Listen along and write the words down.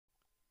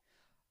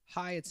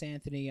Hi, it's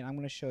Anthony, and I'm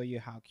going to show you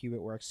how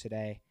Cubit works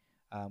today.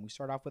 We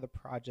start off with a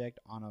project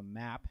on a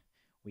map.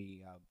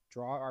 We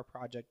draw our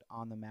project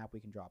on the map. We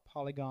can draw a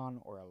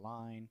polygon or a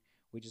line.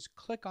 We just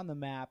click on the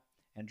map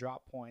and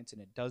drop points, and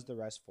it does the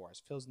rest for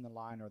us. Fills in the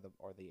line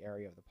or the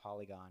area of the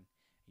polygon.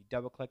 You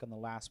double click on the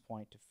last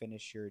point to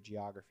finish your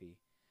geography.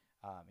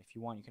 If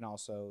you want, you can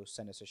also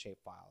send us a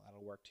shapefile.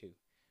 That'll work too.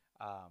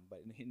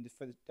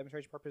 For the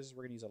demonstration purposes,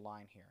 we're going to use a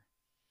line here.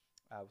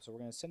 So we're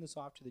going to send this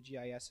off to the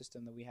GIS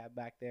system that we have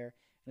back there,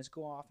 and let's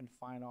go off and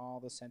find all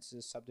the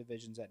census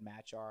subdivisions that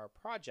match our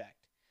project.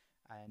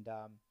 And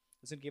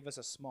this will give us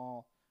a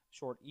small,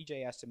 short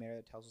EJ estimator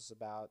that tells us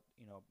about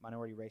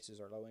minority races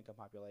or low-income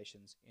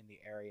populations in the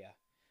area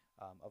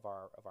of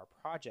our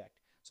project.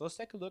 So let's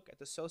take a look at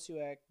the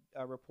socio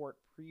report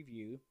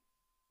preview,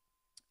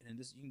 and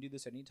this you can do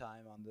this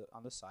anytime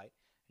on the site.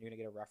 You're going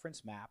to get a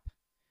reference map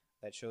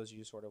that shows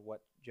you sort of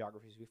what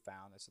geographies we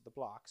found. That's the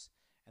blocks.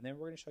 And then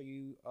we're going to show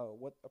you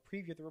what a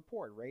preview of the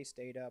report: race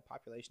data,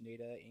 population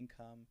data,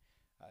 income,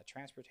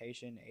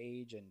 transportation,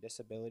 age, and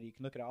disability. You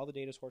can look at all the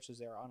data sources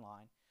there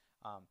online.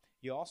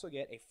 You also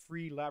get a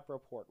free lab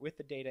report with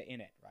the data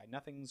in it, right?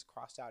 Nothing's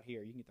crossed out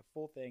here. You can get the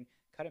full thing,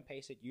 cut and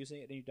paste it,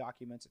 using it in your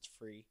documents. It's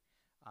free.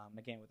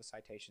 Again, with the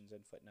citations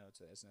and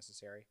footnotes as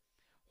necessary.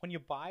 When you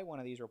buy one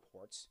of these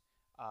reports,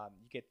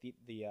 you get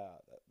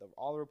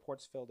all the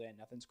reports filled in,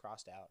 nothing's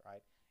crossed out,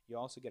 right? You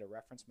also get a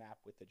reference map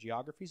with the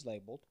geographies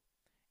labeled,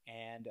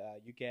 and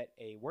you get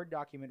a Word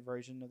document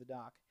version of the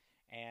doc,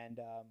 and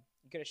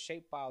you get a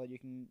shapefile that you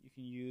can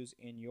use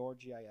in your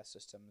GIS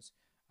systems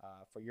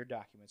for your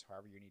documents,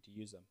 however you need to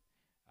use them.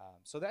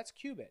 So that's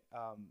Cubit.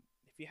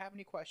 If you have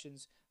any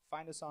questions,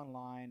 find us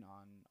online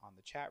on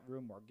the chat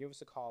room or give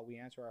us a call. We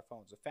answer our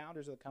phones. The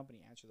founders of the company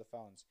answer the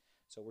phones,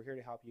 so we're here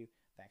to help you.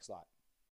 Thanks a lot.